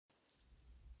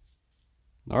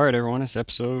All right, everyone, it's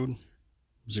episode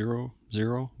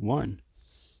 001.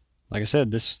 Like I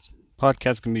said, this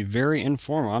podcast can be very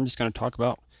informal. I'm just going to talk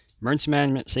about emergency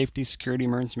management, safety, security,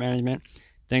 emergency management,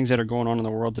 things that are going on in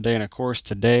the world today. And of course,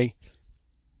 today,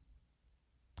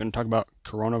 I'm going to talk about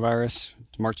coronavirus.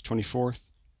 It's March 24th,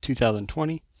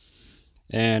 2020.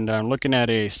 And I'm looking at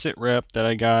a sit rep that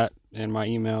I got in my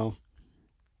email.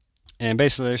 And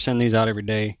basically, they're sending these out every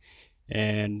day.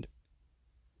 And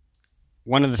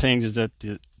one of the things is that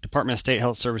the Department of State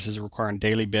Health Services are requiring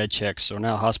daily bed checks. So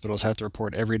now hospitals have to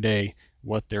report every day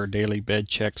what their daily bed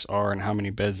checks are and how many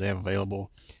beds they have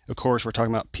available. Of course, we're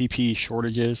talking about PPE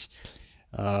shortages.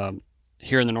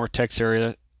 Here in the North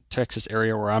Texas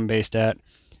area where I'm based at,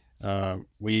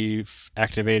 we've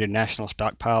activated national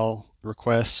stockpile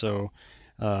requests. So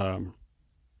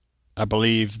I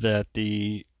believe that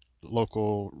the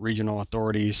local regional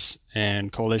authorities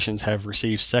and coalitions have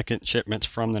received second shipments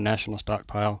from the national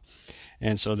stockpile,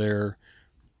 and so they're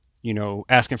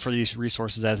asking for these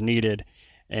resources as needed,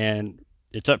 and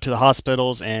it's up to the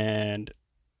hospitals and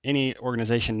any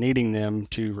organization needing them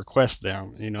to request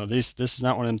them. This is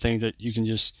not one of them things that you can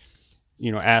just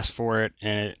ask for it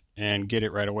and get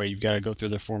it right away. You've got to go through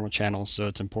the formal channels, so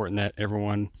it's important that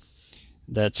everyone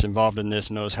that's involved in this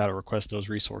knows how to request those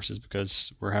resources,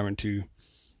 because we're having to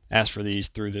ask for these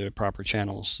through the proper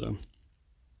channels. So,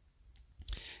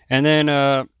 and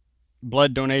then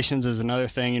blood donations is another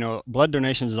thing. Blood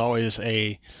donations is always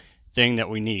a thing that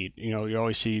we need. You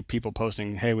always see people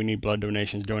posting, "Hey, we need blood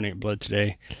donations. Donate blood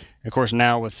today." Of course,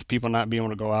 now with people not being able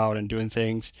to go out and doing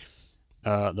things,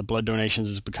 the blood donations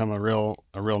has become a real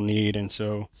need. And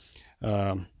so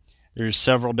there's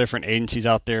several different agencies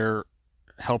out there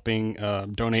helping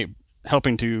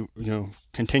helping to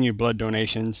continue blood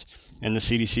donations, and the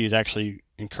CDC is actually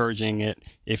encouraging it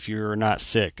if you're not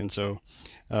sick. And so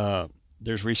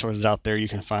there's resources out there you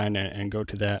can find and go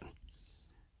to that.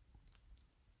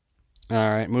 All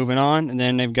right, moving on. And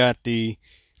then they've got the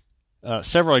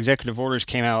several executive orders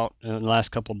came out in the last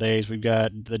couple of days. We've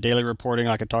got the daily reporting,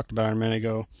 like I talked about a minute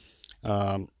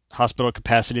ago. Hospital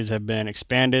capacities have been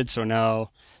expanded, so now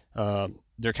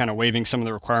they're kind of waiving some of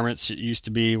the requirements. It used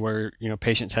to be where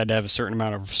patients had to have a certain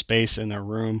amount of space in their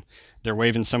room. They're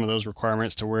waiving some of those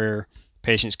requirements to where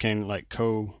patients can like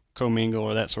co-mingle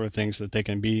or that sort of thing, so that they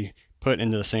can be put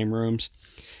into the same rooms.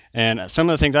 And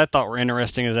some of the things I thought were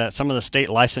interesting is that some of the state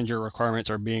licensure requirements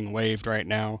are being waived right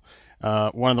now.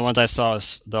 One of the ones I saw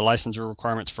is the licensure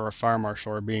requirements for a fire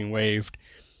marshal are being waived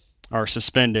or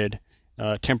suspended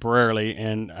temporarily,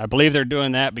 and I believe they're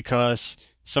doing that because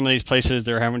some of these places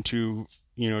they're having to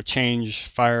change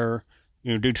fire,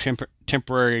 do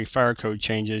temporary fire code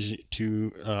changes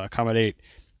to accommodate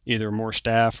either more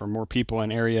staff or more people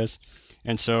in areas.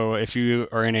 And so if you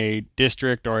are in a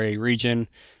district or a region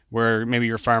where maybe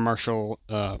your fire marshal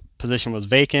position was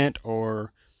vacant,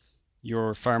 or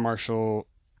your fire marshal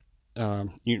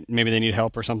maybe they need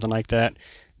help or something like that,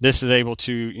 this is able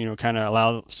to kind of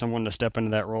allow someone to step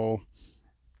into that role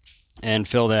and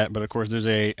fill that. But of course there's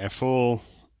a full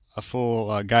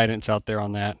guidance out there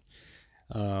on that.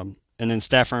 And then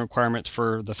staffing requirements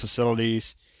for the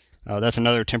facilities. That's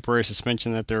another temporary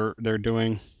suspension that they're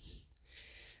doing.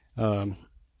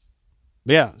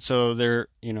 Yeah, so they're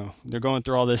going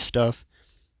through all this stuff.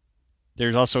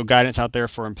 There's also guidance out there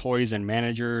for employees and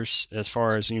managers as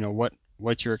far as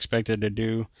what you're expected to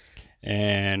do,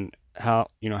 and how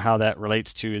that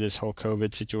relates to this whole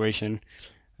COVID situation.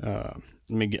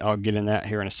 I'll get in that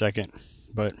here in a second,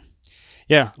 but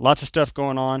yeah, lots of stuff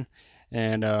going on,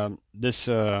 and this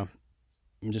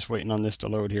I'm just waiting on this to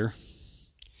load here.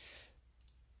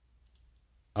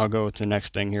 I'll go with the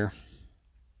next thing here.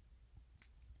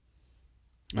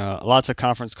 Lots of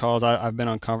conference calls. I've been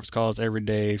on conference calls every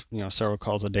day, several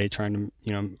calls a day, trying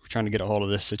to get a hold of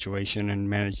this situation and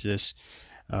manage this.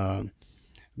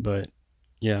 But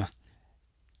yeah,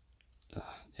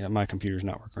 my computer's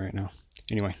not working right now.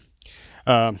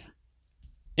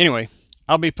 Anyway,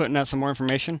 I'll be putting out some more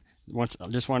information. I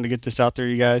just wanted to get this out there,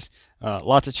 you guys.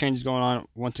 Lots of changes going on.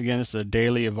 Once again, this is a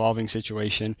daily evolving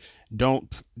situation.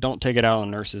 Don't take it out on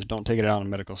nurses. Don't take it out on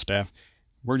medical staff.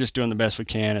 We're just doing the best we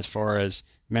can as far as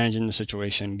managing the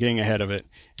situation, getting ahead of it,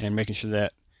 and making sure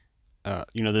that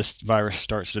this virus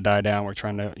starts to die down. We're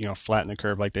trying to flatten the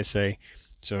curve, like they say.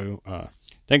 So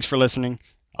thanks for listening.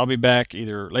 I'll be back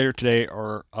either later today,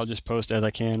 or I'll just post as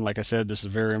I can. Like I said, this is a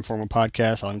very informal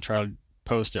podcast. I'll try to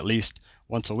post at least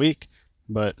once a week,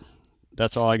 but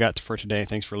that's all I got for today.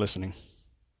 Thanks for listening.